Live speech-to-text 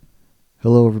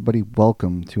Hello, everybody.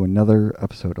 Welcome to another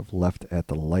episode of Left at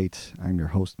the Light. I'm your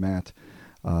host, Matt.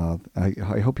 I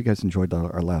hope you guys enjoyed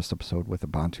our last episode with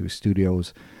Ubuntu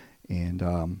Studios, and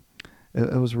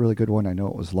it was a really good one. I know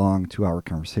it was long, 2-hour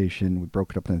conversation. We broke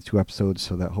it up into 2 episodes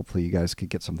so that hopefully you guys could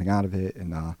get something out of it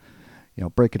and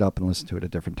break it up and listen to it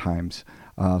at different times.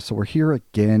 So we're here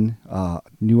again,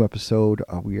 new episode.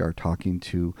 We are talking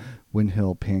to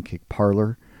Windhill Pancake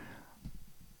Parlor.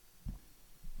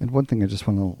 And one thing I just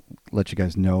want to let you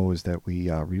guys know is that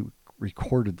we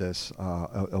recorded this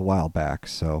a while back.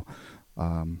 So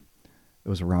it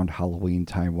was around Halloween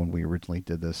time when we originally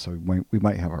did this. So we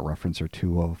might have a reference or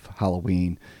two of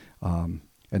Halloween. And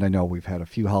I know we've had a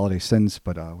few holidays since,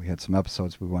 but we had some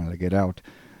episodes we wanted to get out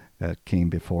that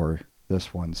came before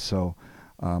this one. So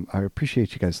I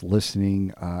appreciate you guys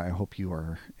listening. I hope you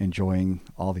are enjoying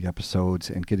all the episodes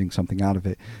and getting something out of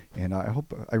it. And I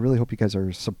really hope you guys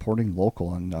are supporting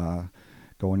local and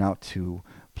going out to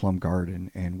Plum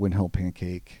Garden and Windhill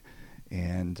Pancake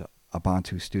and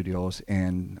Ubuntu Studios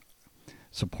and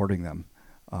supporting them.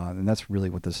 And that's really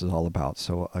what this is all about.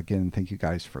 So again, thank you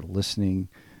guys for listening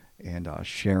and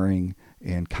sharing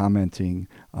and commenting.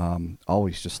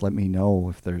 Always just let me know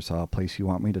if there's a place you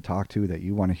want me to talk to, that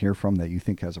you want to hear from, that you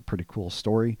think has a pretty cool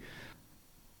story.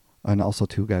 And also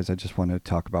too, guys, I just want to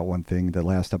talk about one thing. The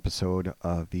last episode,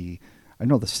 I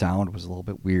know the sound was a little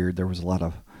bit weird. There was a lot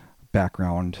of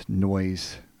background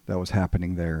noise that was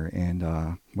happening there. And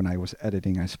when I was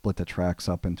editing, I split the tracks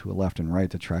up into a left and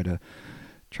right to try to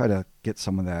get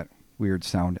some of that weird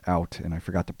sound out. And I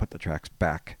forgot to put the tracks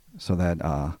back so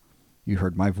that you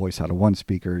heard my voice out of one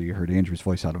speaker, you heard Andrew's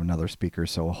voice out of another speaker,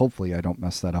 so hopefully I don't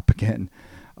mess that up again.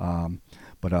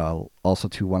 But also,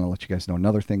 too, want to let you guys know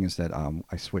another thing is that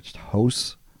I switched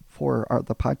hosts for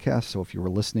the podcast. So if you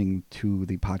were listening to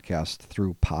the podcast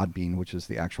through Podbean, which is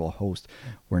the actual host,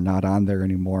 we're not on there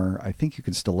anymore. I think you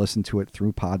can still listen to it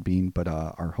through Podbean, but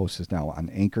our host is now on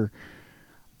Anchor.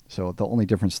 So the only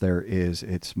difference there is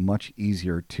it's much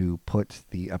easier to put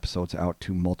the episodes out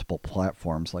to multiple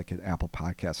platforms like at Apple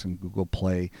Podcasts and Google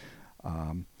Play.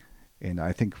 And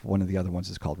I think one of the other ones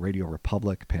is called Radio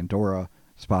Republic, Pandora,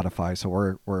 Spotify.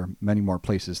 So we're many more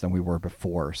places than we were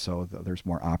before. So there's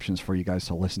more options for you guys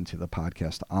to listen to the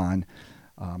podcast on.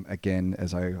 Again,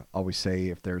 as I always say,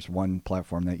 if there's one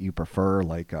platform that you prefer,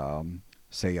 like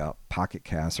say a Pocket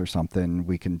Cast or something,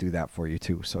 we can do that for you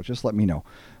too. So just let me know.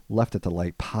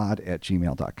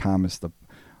 leftatthelightpod@gmail.com is a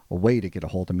way to get a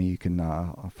hold of me. You can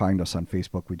find us on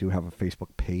Facebook. We do have a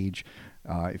Facebook page.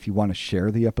 If you want to share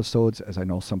the episodes, as I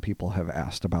know some people have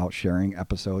asked about sharing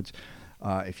episodes,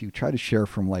 if you try to share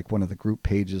from like one of the group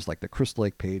pages, like the Crystal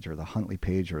Lake page or the Huntley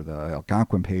page or the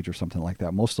Algonquin page or something like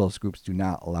that, most of those groups do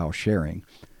not allow sharing.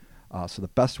 So the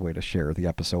best way to share the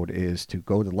episode is to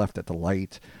go to Left at the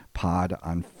Light Pod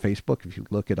on Facebook. If you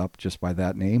look it up just by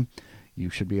that name, you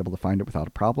should be able to find it without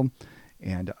a problem.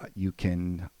 And you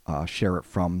can share it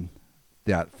from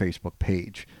that Facebook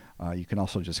page. You can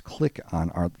also just click on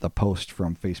the post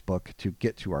from Facebook to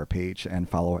get to our page and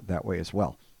follow it that way as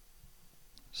well.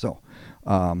 So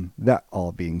that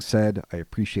all being said, I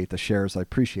appreciate the shares. I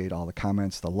appreciate all the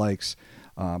comments, the likes.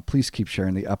 Please keep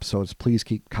sharing the episodes. Please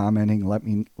keep commenting,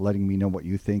 letting me know what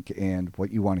you think and what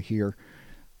you want to hear.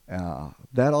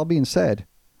 That all being said,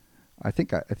 I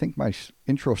think my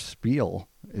intro spiel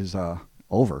is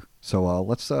over. So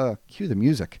let's cue the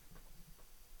music.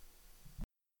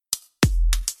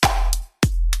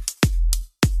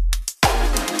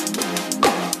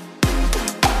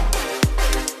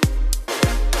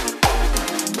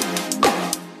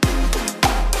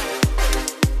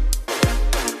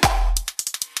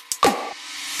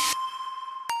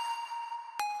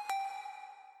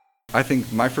 I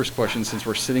think my first question, since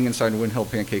we're sitting inside Windhill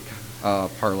Pancake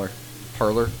Parlor,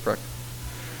 correct?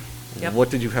 Yep. What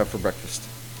did you have for breakfast?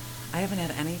 I haven't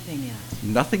had anything yet.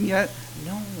 Nothing yet?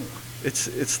 No.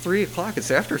 It's 3 o'clock.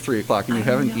 It's after 3 o'clock, and you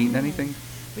haven't eaten anything?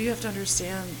 But you have to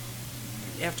understand,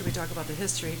 after we talk about the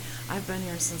history, I've been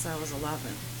here since I was 11.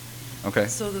 Okay.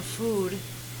 So the food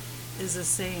is the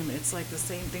same. It's like the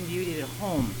same thing you'd eat at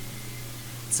home.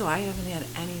 So I haven't had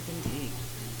anything to eat.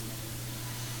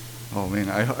 Oh, man.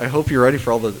 I hope you're ready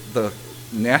for all the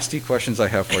nasty questions I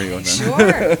have for you. And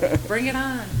then. Sure. Bring it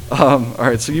on. All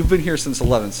right. So you've been here since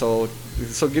 11. So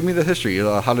give me the history.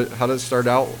 How did it start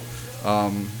out?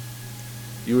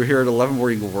 You were here at 11.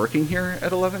 Were you working here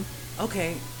at 11?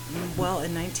 Okay. Well,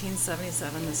 in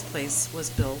 1977, this place was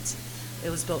built. It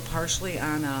was built partially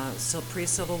on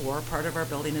pre-Civil War. Part of our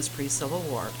building is pre-Civil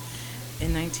War.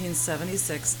 In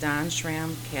 1976, Don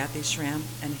Schramm, Kathy Schramm,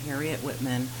 and Harriet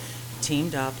Whitman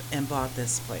teamed up and bought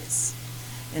this place.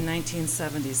 In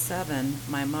 1977,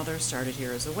 my mother started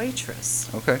here as a waitress,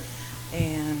 Okay.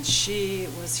 and she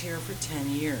was here for 10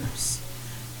 years.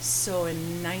 So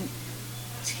in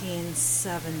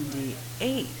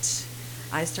 1978,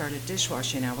 I started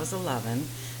dishwashing. I was 11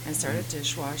 and started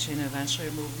dishwashing. Eventually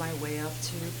moved my way up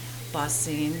to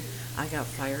busing. I got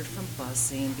fired from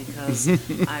busing because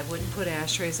I wouldn't put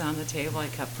ashtrays on the table. I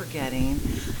kept forgetting.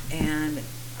 And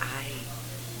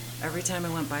every time I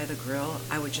went by the grill,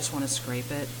 I would just want to scrape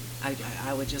it.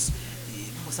 I would just,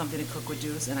 something a cook would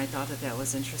do, and I thought that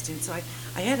was interesting. So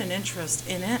I had an interest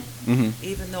in it,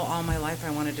 even though all my life I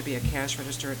wanted to be a cash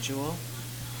register at Jewel,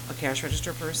 a cash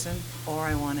register person, or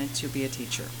I wanted to be a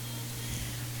teacher.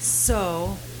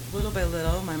 So little by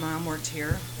little, my mom worked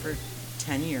here for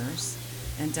 10 years,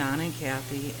 and Don and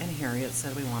Kathy and Harriet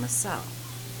said, we want to sell.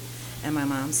 And my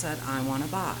mom said, I want to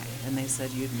buy. And they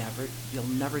said, you'll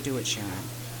never do it, Sharon.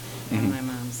 And my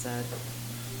mom said,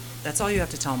 that's all you have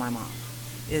to tell my mom,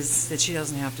 is that she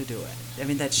doesn't have to do it. I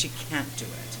mean, that she can't do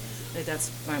it. That's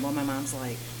what my mom's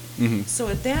like. So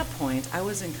at that point, I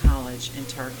was in college in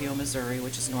Tarkio, Missouri,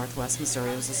 which is northwest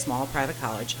Missouri. It was a small private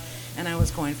college, and I was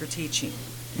going for teaching.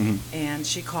 And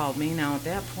she called me. Now, at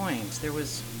that point, there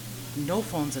was no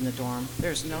phones in the dorm.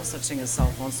 There's no such thing as cell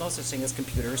phones, no such thing as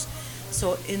computers.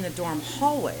 So in the dorm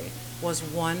hallway was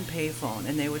one payphone,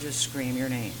 and they would just scream your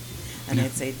name. And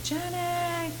they'd say,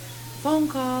 Jenny, phone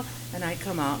call. And I'd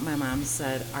come out, and my mom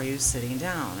said, are you sitting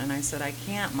down? And I said, I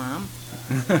can't, Mom.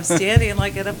 I'm standing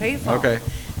like at a payphone. Okay.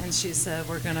 And she said,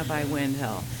 we're going to buy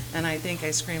Windhill. And I think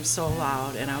I screamed so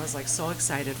loud, and I was like so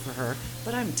excited for her.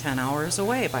 But I'm 10 hours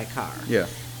away by car. Yeah.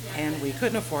 And we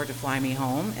couldn't afford to fly me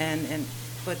home.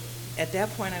 But at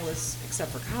that point, I was,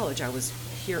 except for college, I was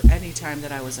here any time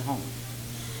that I was at home.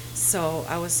 So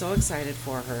I was so excited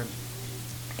for her.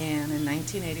 And in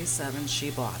 1987,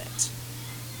 she bought it.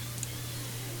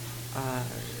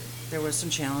 There were some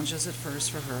challenges at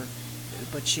first for her,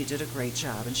 but she did a great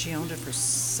job, and she owned it for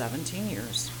 17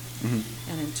 years.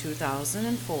 And in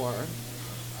 2004,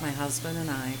 my husband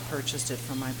and I purchased it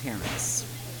from my parents.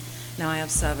 Now I have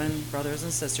 7 brothers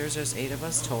and sisters. There's 8 of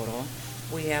us total.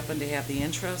 We happen to have the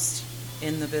interest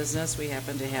in the business. We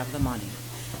happen to have the money.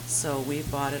 So we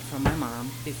bought it from my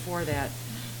mom. Before that,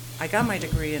 I got my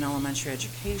degree in elementary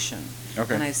education,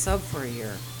 Okay. and I subbed for a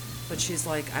year. But she's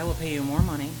like, I will pay you more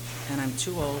money, and I'm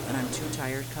too old and I'm too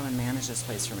tired. Come and manage this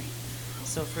place for me.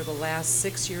 So for the last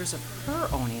 6 years of her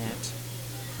owning it,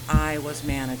 I was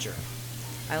manager.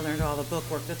 I learned all the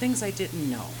bookwork, the things I didn't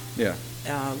know. Yeah.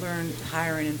 Learned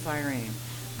hiring and firing,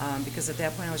 because at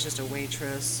that point I was just a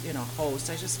waitress, host.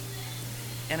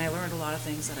 And I learned a lot of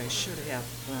things that I should have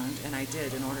learned, and I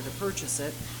did in order to purchase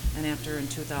it. And after, in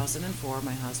 2004,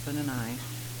 my husband and I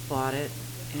bought it,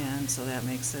 and so that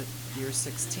makes it year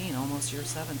 16, almost year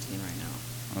 17 right now.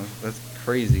 Oh, that's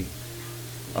crazy.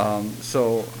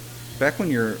 So back when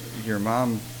your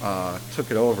mom took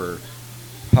it over,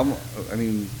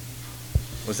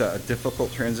 was that a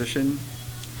difficult transition?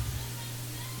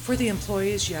 For the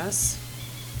employees, yes.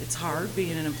 It's hard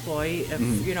being an employee,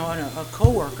 and a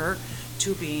coworker,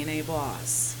 to being a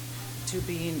boss.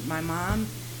 My mom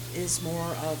is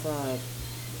more of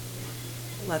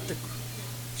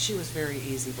she was very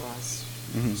easy boss.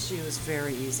 She was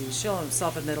very easy.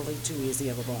 Self-admittedly too easy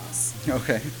of a boss.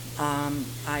 Okay.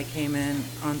 I came in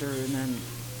under, and then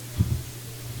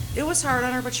it was hard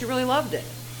on her, but she really loved it.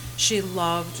 She's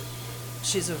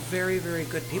a very, very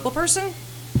good people person,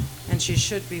 and she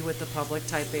should be with the public,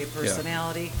 type A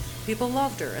personality. Yeah. People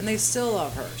loved her, and they still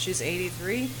love her. She's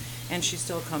 83, and she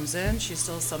still comes in. She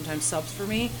still sometimes subs for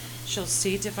me. She'll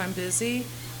seat if I'm busy.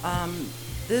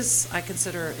 I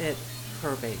consider it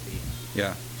her baby.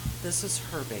 Yeah. This is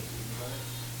her baby.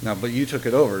 Now, but you took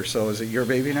it over, so is it your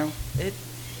baby now? It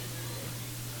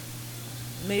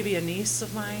maybe a niece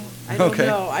of mine. I don't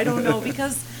know. I don't know,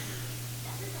 because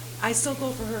I still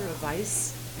go for her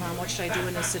advice. Mom, what should I do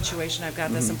in this situation? I've got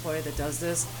this employee that does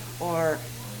this, or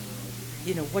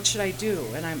what should I do?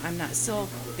 And I'm not still,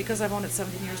 because I've owned it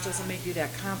 17 years doesn't make you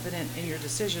that confident in your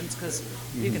decisions, because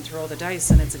you can throw the dice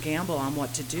and it's a gamble on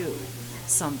what to do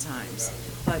sometimes.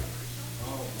 But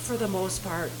for the most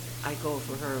part, I go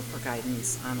for her for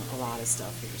guidance on a lot of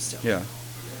stuff here still. Yeah.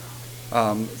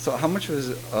 So how much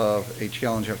of a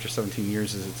challenge after 17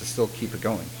 years is it to still keep it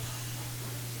going?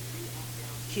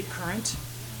 Keep current,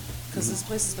 because this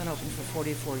place has been open for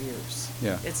 44 years.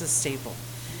 Yeah. It's a staple.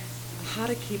 How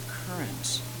to keep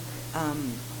current.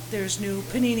 There's new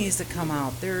paninis that come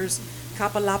out. There's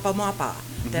Kapalapa Mapa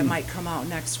that might come out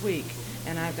next week.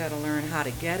 And I've got to learn how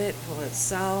to get it, will it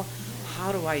sell,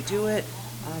 how do I do it.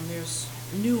 There's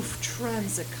new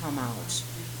trends that come out.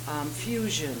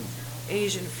 Fusion.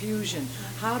 Asian fusion.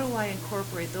 How do I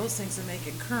incorporate those things and make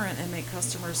it current and make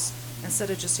customers,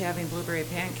 instead of just having blueberry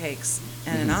pancakes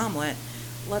and an omelet,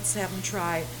 let's have them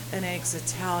try an eggs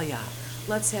Italia.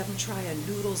 Let's have them try a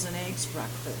noodles and eggs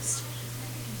breakfast.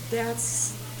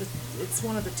 It's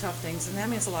one of the tough things, and that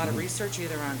means a lot of research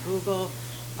either on Google,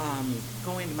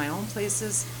 going to my own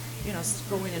places,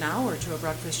 going an hour to a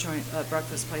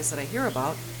breakfast place that I hear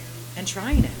about, and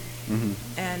trying it,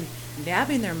 and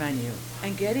nabbing their menu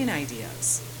and getting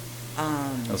ideas.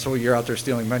 So you're out there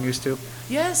stealing menus too?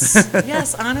 Yes,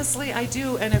 yes, honestly, I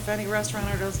do. And if any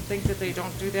restaurateur doesn't think that they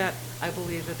don't do that, I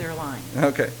believe that they're lying.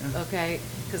 Okay. Okay?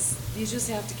 Because you just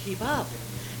have to keep up.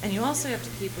 And you also have to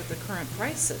keep with the current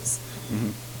prices.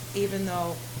 Even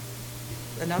though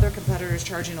another competitor is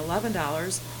charging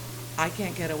 $11, I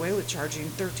can't get away with charging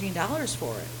 $13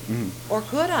 for it. Or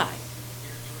could I?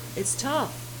 It's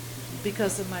tough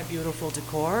because of my beautiful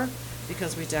decor,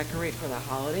 because we decorate for the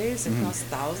holidays. It costs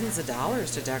thousands of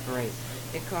dollars to decorate.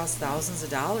 It costs thousands of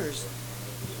dollars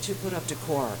to put up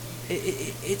decor.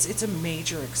 It's a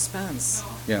major expense.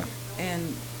 Yeah.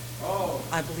 And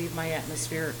I believe my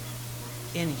atmosphere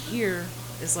in here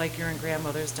is like you're in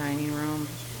grandmother's dining room.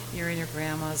 You're in your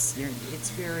grandma's. It's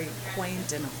very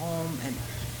quaint and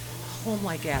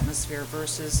home-like atmosphere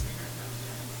versus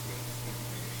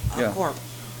a corp.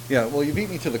 Yeah, well, you beat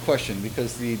me to the question,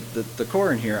 because the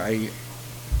decor in here,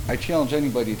 I challenge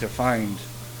anybody to find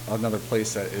another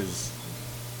place that is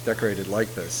decorated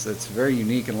like this. It's very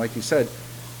unique, and like you said,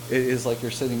 it is like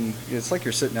you're sitting. It's like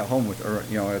you're sitting at home with, or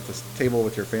at this table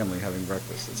with your family having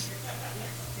breakfast. It's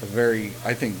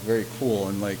I think, very cool.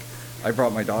 And like, I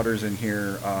brought my daughters in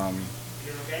here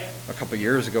a couple of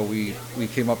years ago. We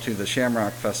came up to the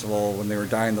Shamrock Festival when they were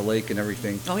dyeing the lake and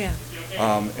everything. Oh yeah.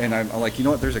 And I'm like, you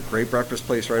know what? There's a great breakfast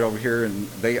place right over here, and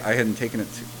I hadn't taken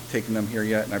them here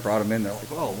yet, and I brought them in. They're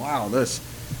like, oh wow, this,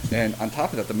 and on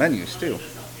top of that, the menus too.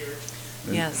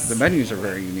 Yes. The menus are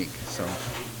very unique. So.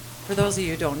 For those of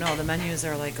you who don't know, the menus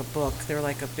are like a book. They're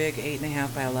like a big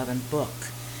 8.5 by 11 book,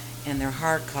 and they're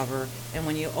hardcover. And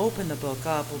when you open the book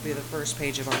up, will be the first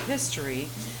page of our history,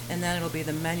 and then it'll be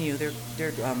the menu.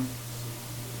 They're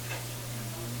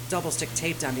double stick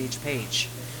taped onto each page.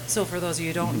 So for those of you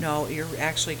who don't know, you're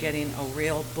actually getting a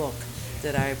real book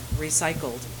that I've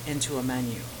recycled into a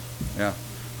menu. Yeah.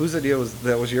 Whose idea was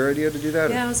that? Was your idea to do that?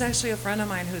 Yeah, it was actually a friend of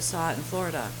mine who saw it in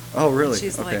Florida. Oh, really? And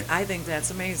she's okay. like, I think that's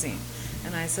amazing.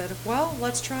 And I said, well,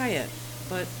 let's try it.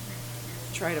 But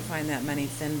try to find that many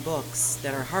thin books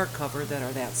that are hardcover that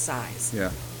are that size.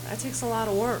 Yeah. That takes a lot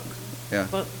of work. Yeah.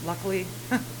 But luckily,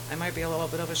 I might be a little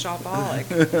bit of a shopaholic.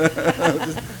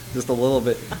 just a little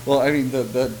bit. Well, I mean,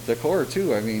 the decor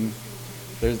too. I mean,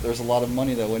 there's a lot of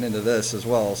money that went into this as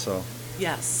well. So.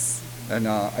 Yes. And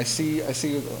I see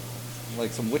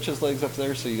like some witches' legs up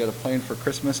there. So you got a plan for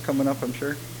Christmas coming up, I'm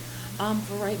sure.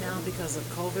 For right now, because of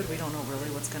COVID, we don't know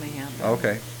really what's going to happen.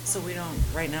 Okay. So we don't.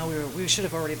 Right now, we should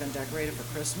have already been decorated for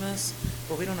Christmas,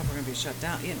 but we don't know if we're going to be shut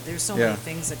down. There's so many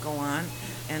things that go on,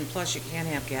 and plus you can't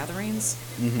have gatherings.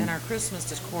 And our Christmas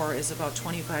decor is about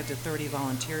 25 to 30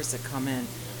 volunteers that come in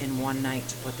one night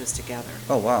to put this together.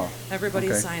 Oh wow. Everybody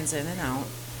Okay. signs in and out.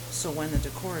 So when the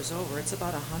decor is over, it's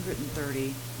about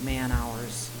 130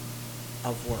 man-hours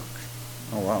of work.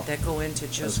 Oh wow. That go into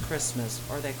just Christmas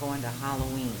or that go into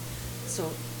Halloween. So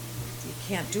you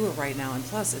can't do it right now, and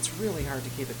plus it's really hard to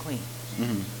keep it clean.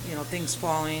 Things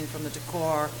falling from the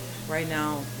decor. Right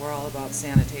now we're all about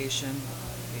sanitation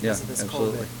because of this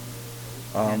absolutely.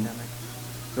 COVID pandemic.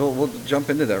 We'll jump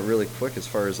into that really quick as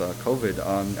far as COVID.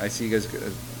 I see you guys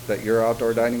that you're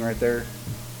outdoor dining right there.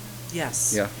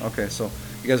 Yes. Yeah. Okay. So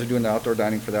you guys are doing the outdoor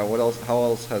dining for that. What else? How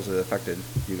else has it affected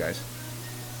you guys?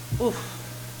 Oof.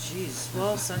 Jeez.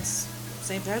 Well, since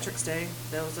St. Patrick's Day,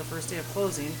 that was the first day of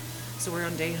closing. So we're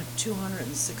on day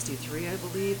 263, I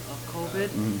believe, of COVID.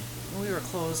 We were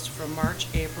closed from March,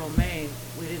 April, May.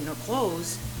 We didn't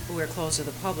close, but we were closed to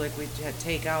the public. We had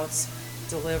takeouts,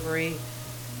 delivery.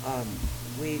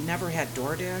 We never had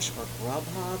DoorDash or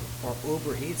Grubhub or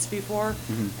Uber Eats before,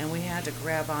 and we had to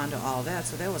grab onto all that.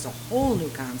 So that was a whole new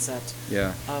concept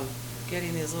of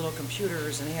getting these little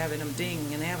computers and having them ding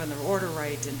and having their order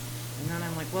right. And then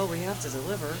I'm like, well, we have to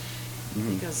deliver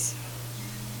because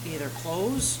either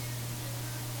close.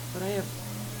 But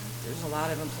there's a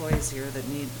lot of employees here that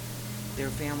need their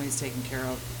families taken care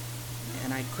of,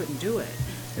 and I couldn't do it.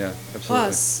 Yeah, absolutely.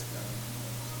 Plus,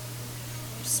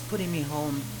 just putting me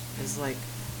home is like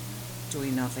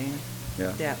doing nothing.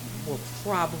 Yeah. That will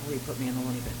probably put me in the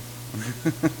loony bin.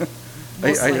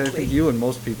 I think you and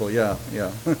most people, yeah.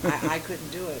 I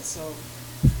couldn't do it, so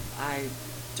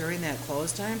during that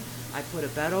close time, I put a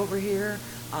bed over here.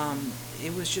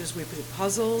 It was just, we put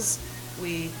puzzles,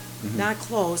 We not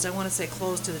closed. I want to say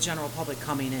closed to the general public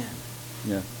coming in.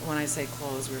 Yeah. When I say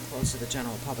closed, we were closed to the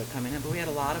general public coming in, but we had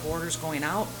a lot of orders going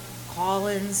out,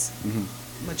 call-ins.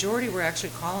 Majority were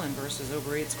actually call-in versus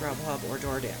Uber Eats, Grubhub, or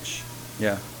DoorDash.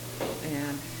 Yeah.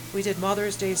 And we did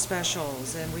Mother's Day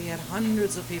specials, and we had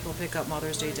hundreds of people pick up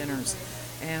Mother's Day dinners,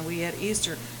 and we had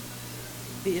Easter.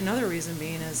 Another reason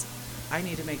being is I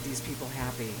need to make these people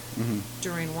happy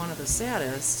during one of the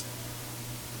saddest,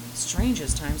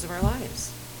 strangest times of our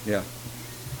lives. Yeah.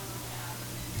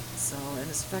 So, and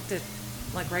it's affected,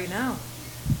 like right now,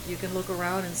 you can look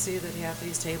around and see that half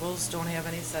these tables don't have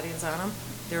any settings on them.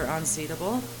 They're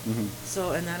unseatable.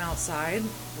 So, and then outside,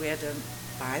 we had to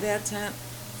buy that tent,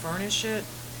 furnish it.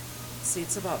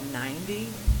 Seats about 90.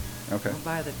 Okay. We'll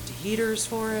buy the heaters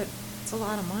for it. It's a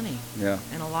lot of money. Yeah.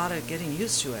 And a lot of getting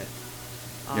used to it.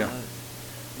 Yeah.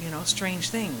 You know, strange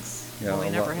things. Yeah, Well, we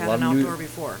a never lot- had lot an of new- outdoor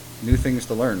before. New things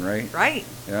to learn, right? Right.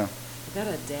 Yeah. You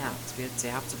gotta adapt, be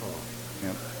adaptable.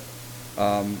 Yeah.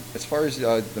 As far as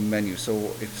the menu, so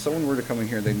if someone were to come in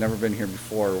here, they've never been here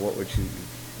before, what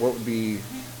would be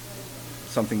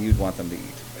something you'd want them to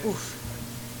eat? Oof.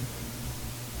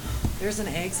 There's an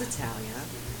Eggs Italia,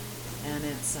 and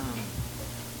it's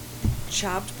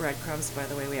chopped breadcrumbs. By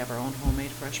the way, we have our own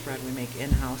homemade fresh bread we make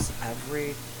in-house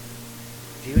every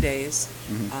few days.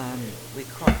 We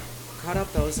cut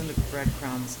up those into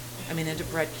into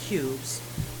bread cubes.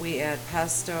 We add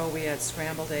pesto, we add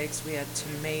scrambled eggs, we add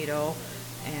tomato,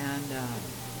 and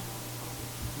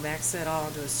mix it all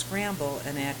into a scramble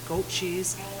and add goat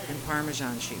cheese and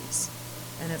Parmesan cheese.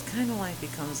 And it kind of like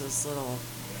becomes this little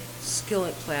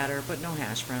skillet platter, but no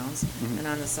hash browns. And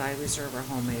on the side, we serve our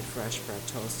homemade fresh bread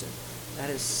toasted.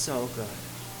 That is so good.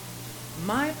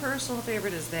 My personal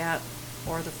favorite is that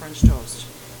or the French toast.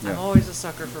 Yeah. I'm always a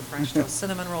sucker for French toast,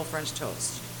 cinnamon roll French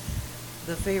toast.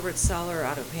 The favorite seller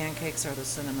out of pancakes are the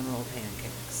cinnamon roll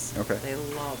pancakes. Okay. They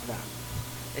love them.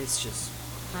 It's just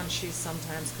crunchy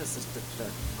sometimes because the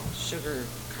sugar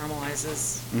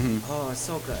caramelizes. Oh, it's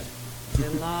so good. They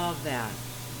love that.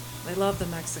 They love the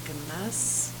Mexican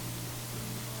mess.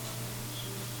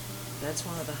 That's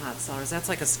one of the hot sellers. That's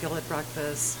like a skillet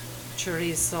breakfast.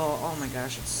 Chorizo. Oh my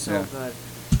gosh, it's so Yeah. good.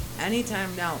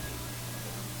 Anytime now,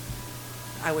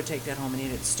 I would take that home and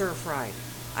eat it. Stir fried.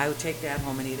 I would take that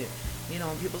home and eat it. You know,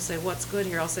 when people say, what's good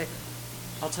here? I'll say,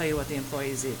 I'll tell you what the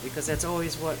employees eat, because that's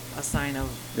always a sign of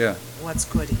what's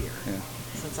good here. Yeah.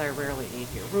 Since I rarely eat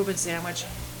here. Reuben sandwich,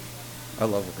 I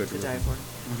love a good to die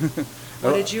Reuben. for.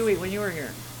 What did you eat when you were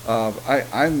here?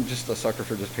 I'm just a sucker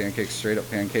for just pancakes, straight up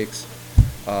pancakes.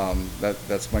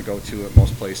 That's my go-to at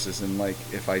most places. And like,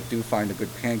 if I do find a good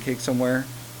pancake somewhere,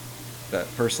 that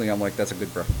personally I'm like, that's a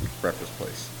good breakfast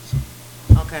place. So,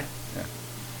 Okay. yeah.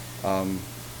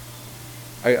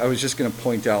 I was just going to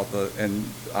point out and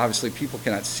obviously people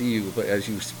cannot see you, but as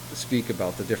you speak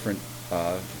about the different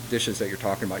dishes that you're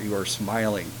talking about, you are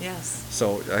smiling. Yes.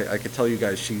 So I could tell you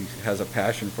guys she has a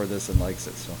passion for this and likes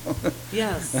it. So.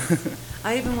 Yes.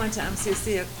 I even went to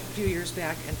MCC a few years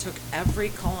back and took every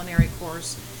culinary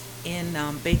course in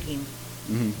baking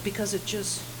because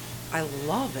I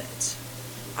love it.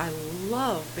 I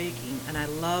love baking and I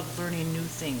love learning new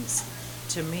things.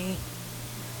 To me,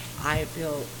 I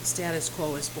feel status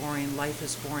quo is boring, life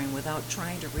is boring without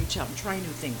trying to reach out and try new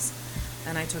things.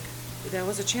 And that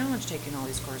was a challenge taking all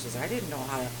these courses. I didn't know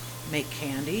how to make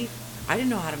candy. I didn't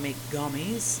know how to make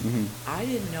gummies. I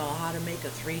didn't know how to make a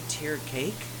 3-tiered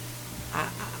cake.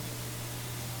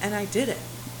 And I did it.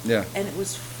 Yeah. And it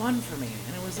was fun for me.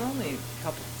 And it was only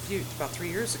about 3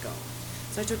 years ago.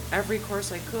 So I took every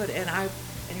course I could, and it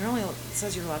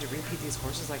says you're allowed to repeat these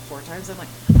courses like 4 times. I'm like,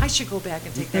 I should go back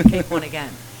and take that cake one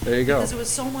again. There you go. Because it was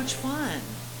so much fun.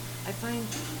 I find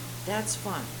that's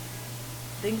fun.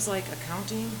 Things like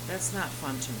accounting, that's not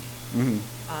fun to me.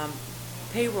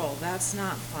 Payroll, that's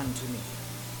not fun to me.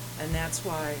 And that's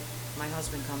why my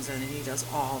husband comes in and he does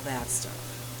all that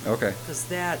stuff. Okay. Because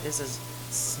that is a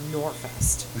snore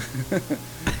fest.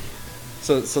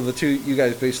 So the two, you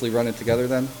guys basically run it together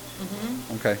then?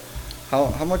 Okay.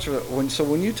 How much of it,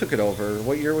 when you took it over,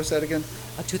 what year was that again?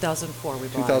 2004 we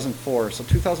bought 2004. So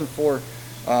 2004,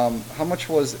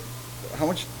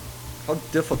 how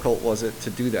difficult was it to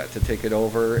do that, to take it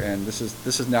over, and this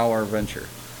is now our venture?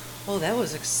 Oh, that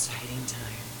was exciting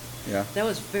time. Yeah. That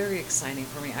was very exciting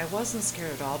for me. I wasn't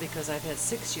scared at all because I've had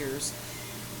 6 years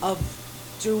of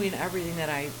doing everything that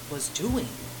I was doing,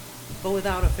 but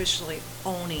without officially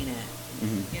owning it.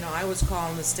 You know, I was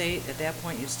calling the state. At that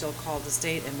point, you still called the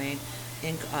state and made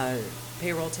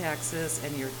payroll taxes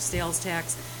and your sales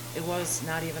tax. It was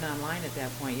not even online at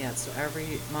that point yet, so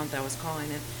every month I was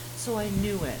calling it. So I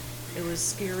knew it. It was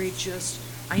scary just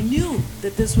I knew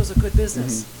that this was a good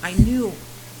business. I knew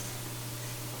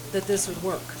that this would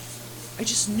work. I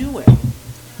just knew it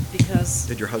because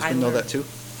Did your I husband know that learned. too?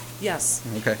 Yes.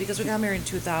 Okay. Because we got married in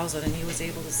 2000, and he was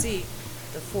able to see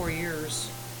the 4 years.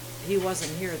 He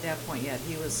wasn't here at that point yet.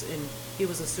 He was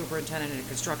a superintendent at a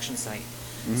construction site,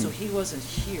 so he wasn't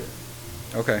here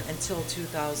Okay. until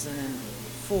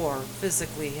 2004,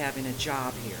 physically having a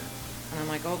job here. And I'm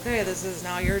like, okay, this is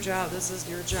now your job. This is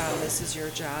your job. This is your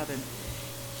job. And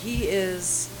he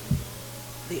is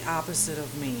the opposite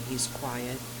of me. He's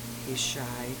quiet. He's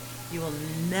shy. You will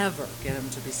never get him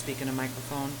to be speaking a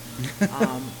microphone.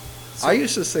 I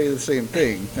used to say the same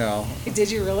thing. Now, Did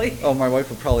you really? oh, my wife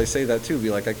would probably say that too. Be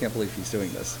like, I can't believe he's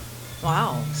doing this.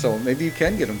 Wow. So maybe you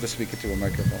can get him to speak into a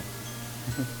microphone.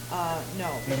 No,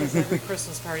 because every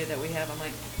Christmas party that we have, I'm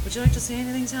like, would you like to say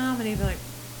anything, Tom? And he'd be like,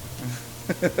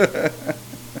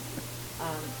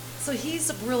 so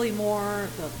he's really more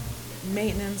the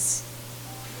maintenance,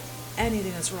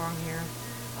 anything that's wrong here.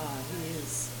 He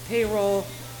is payroll,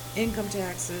 income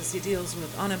taxes, he deals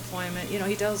with unemployment,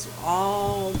 he does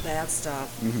all that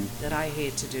stuff that I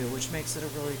hate to do, which makes it a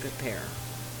really good pair.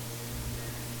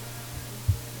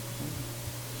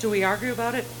 Do we argue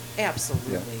about it?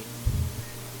 Absolutely.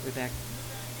 We back.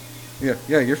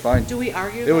 Yeah, you're fine. Do we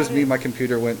argue It about was it? me. My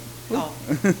computer went Oh.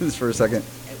 just for a second.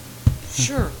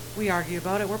 Sure, we argue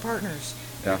about it. We're partners.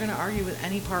 Yeah. We're going to argue with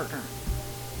any partner.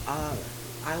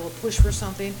 I will push for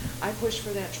something. I pushed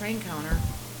for that train counter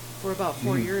for about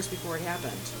 4 years before it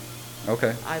happened.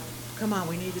 Okay. Come on,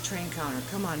 we need the train counter.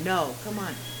 Come on, no, come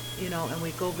on. And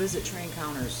we go visit train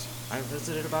counters. I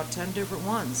visited about 10 different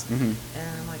ones. And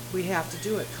I'm like, we have to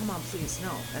do it. Come on, please,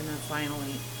 no. And then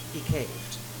finally, he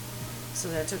caved. So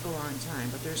that took a long time.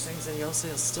 But there's things that he'll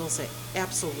still say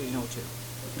absolutely no to.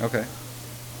 Okay.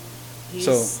 He's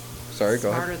So, sorry, go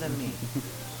ahead. smarter than me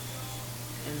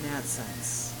in that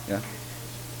sense. Yeah.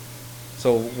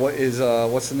 So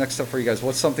what's the next step for you guys?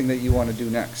 What's something that you want to do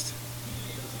next?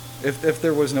 If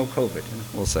there was no COVID,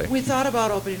 we'll say. We thought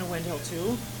about opening a Windhill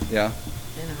too Yeah.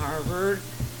 in Harvard.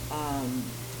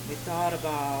 We thought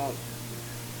about,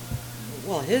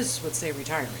 well, his would say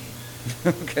retiring.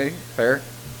 Okay, fair.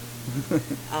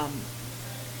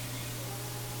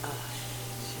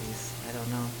 Jeez, I don't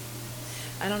know.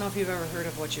 I don't know if you've ever heard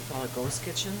of what you call a ghost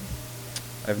kitchen.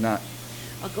 I've not.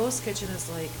 A ghost kitchen is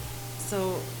like,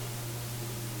 so,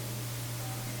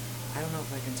 I don't know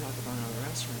if I can talk about another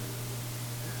restaurant,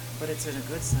 but it's in a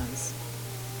good sense.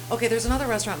 Okay, there's another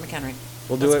restaurant in McHenry.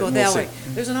 We'll do Let's it go and that we'll way.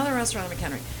 see. There's another restaurant in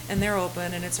McHenry, and they're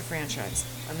open, and it's a franchise.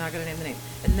 I'm not going to name the name.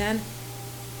 And then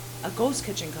a ghost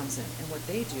kitchen comes in, and what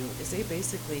they do is they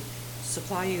basically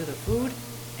supply you the food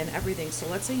and everything. So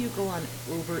let's say you go on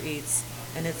Uber Eats,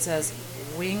 and it says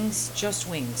wings, just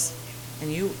wings,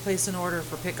 and you place an order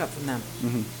for pickup from them.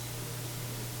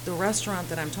 The restaurant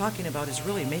that I'm talking about is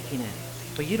really making it,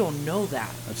 but you don't know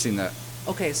that. I've seen that.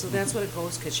 Okay, so that's what a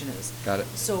ghost kitchen is. Got it.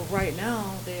 So right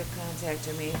now, they have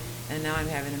contacted me, and now I'm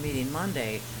having a meeting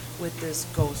Monday with this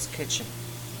ghost kitchen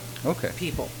Okay.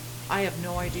 people. I have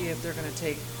no idea if they're going to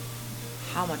take,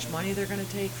 how much money they're going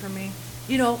to take from me.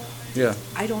 Yeah.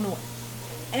 I don't know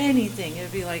anything.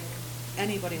 It'd be like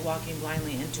anybody walking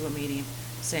blindly into a meeting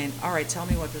saying, all right, tell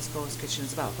me what this ghost kitchen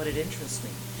is about. But it interests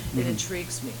me. It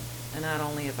intrigues me. And not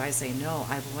only if I say no,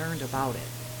 I've learned about it.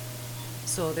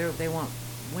 So they want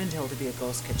Windhill to be a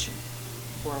ghost kitchen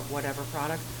for whatever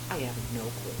product. I have no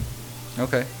clue.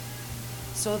 Okay.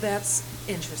 So that's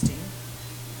interesting.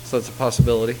 So it's a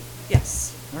possibility.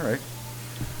 Yes. All right.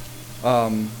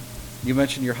 You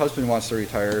mentioned your husband wants to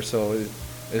retire, so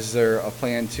is there a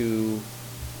plan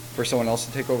for someone else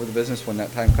to take over the business when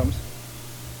that time comes?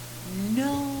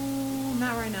 No,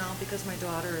 not right now, because my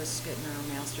daughter is getting her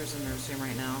master's in nursing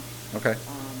right now. Okay.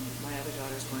 My other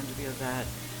daughter's going to be a vet,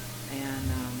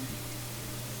 and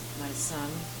my son,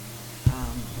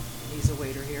 he's a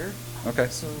waiter here. Okay.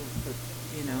 So, but,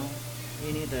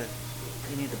 you need the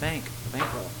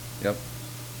bankroll. Yep.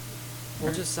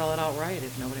 We'll just sell it outright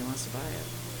if nobody wants to buy it.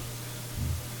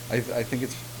 I think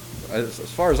it's,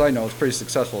 as far as I know, it's pretty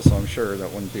successful, so I'm sure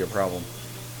that wouldn't be a problem.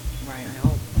 Right, I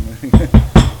hope.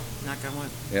 Knock on wood.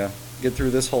 Yeah. Get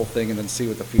through this whole thing and then see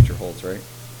what the future holds, right?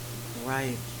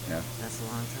 Right. Yeah. That's a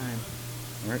long time.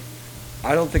 All right.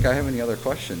 I don't think I have any other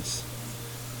questions.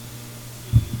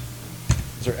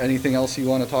 Is there anything else you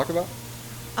want to talk about?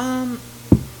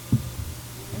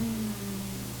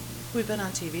 We've been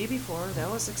on TV before. That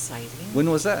was exciting. When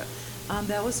was that?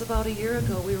 That was about a year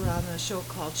ago. We were on a show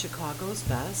called Chicago's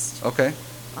Best. Okay.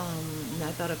 And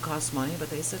I thought it cost money, but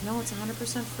they said, no, it's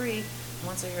 100% free. And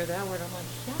once I hear that word, I'm like,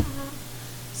 yeah.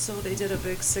 So they did a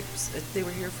big they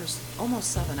were here for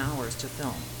almost 7 hours to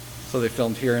film. So they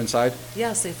filmed here inside?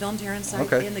 Yes, they filmed here inside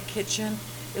Okay. in the kitchen.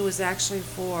 It was actually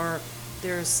for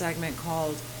their segment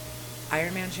called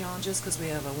Ironman Challenges, because we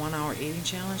have a 1-hour eating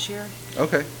challenge here.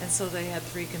 Okay. And so they had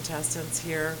 3 contestants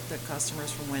here, the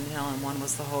customers from Windhill, and one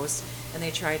was the host. And they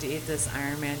tried to eat this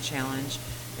Ironman challenge,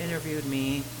 interviewed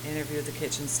me, interviewed the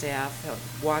kitchen staff,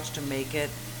 watched them make it,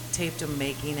 taped them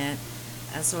making it.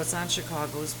 And so it's on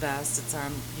Chicago's Best. It's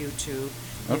on YouTube.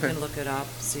 You Okay. can look it up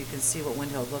so you can see what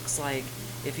Windhill looks like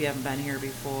if you haven't been here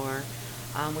before.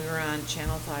 We were on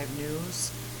Channel 5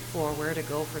 News for where to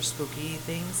go for spooky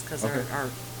things, because Okay. our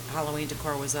Halloween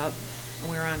decor was up. And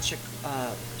we were on,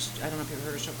 I don't know if you've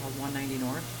heard of a show called 190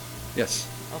 North. Yes.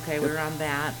 Okay, we were on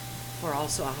that for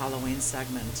also a Halloween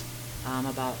segment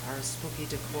about our spooky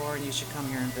decor, and you should come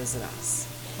here and visit us.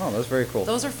 Oh, that's very cool.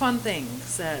 Those are fun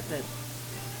things that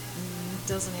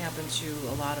doesn't happen to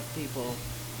a lot of people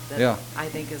that Yeah. I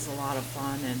think is a lot of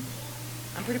fun, and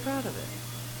I'm pretty proud of it.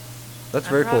 That's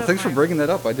I'm very proud cool. of Thanks for my- bringing that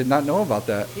up. I did not know about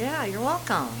that. Yeah, you're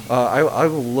welcome. I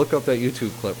will look up that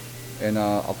YouTube clip, and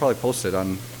I'll probably post it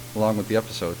along with the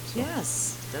episode. So.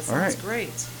 Yes, that All sounds right.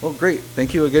 great. Well, great.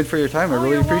 Thank you again for your time. I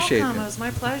really you're appreciate welcome. it. It was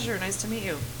my pleasure. Nice to meet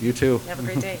you. You too. Have a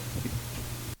great day.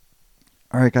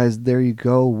 All right, guys, there you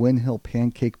go. Windhill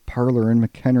Pancake Parlor in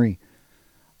McHenry.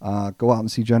 Go out and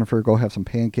see Jennifer. Go have some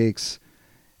pancakes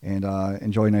and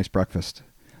enjoy a nice breakfast.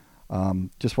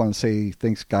 Just want to say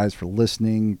thanks, guys, for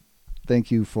listening.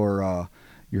 Thank you for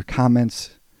your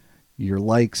comments, your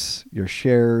likes, your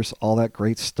shares, all that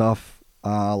great stuff.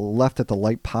 Left at the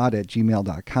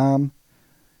lightpod@gmail.com.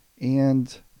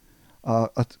 And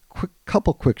a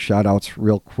couple quick shout outs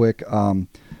real quick.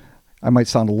 I might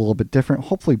sound a little bit different,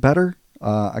 hopefully better.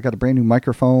 I got a brand new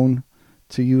microphone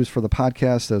to use for the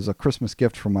podcast as a Christmas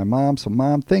gift from my mom. So,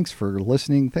 Mom, thanks for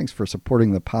listening. Thanks for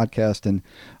supporting the podcast. And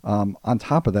on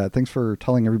top of that, thanks for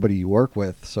telling everybody you work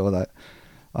with so that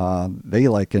they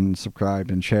like and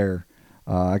subscribe and share.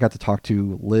 I got to talk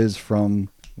to Liz from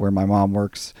where my mom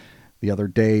works the other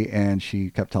day, and she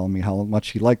kept telling me how much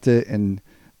she liked it and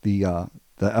the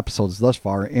episodes thus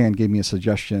far, and gave me a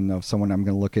suggestion of someone I'm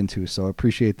going to look into. So I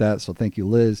appreciate that. So thank you,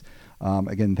 Liz.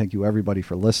 Again, thank you everybody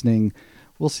for listening.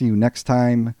 We'll see you next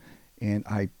time. And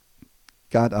I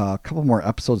got a couple more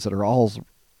episodes that are all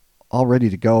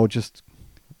ready to go, just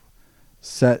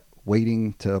set,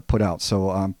 waiting to put out.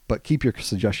 So, but keep your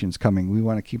suggestions coming. We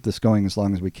want to keep this going as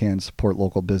long as we can, support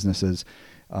local businesses.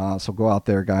 So go out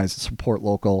there, guys, support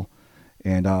local,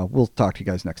 and we'll talk to you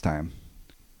guys next time.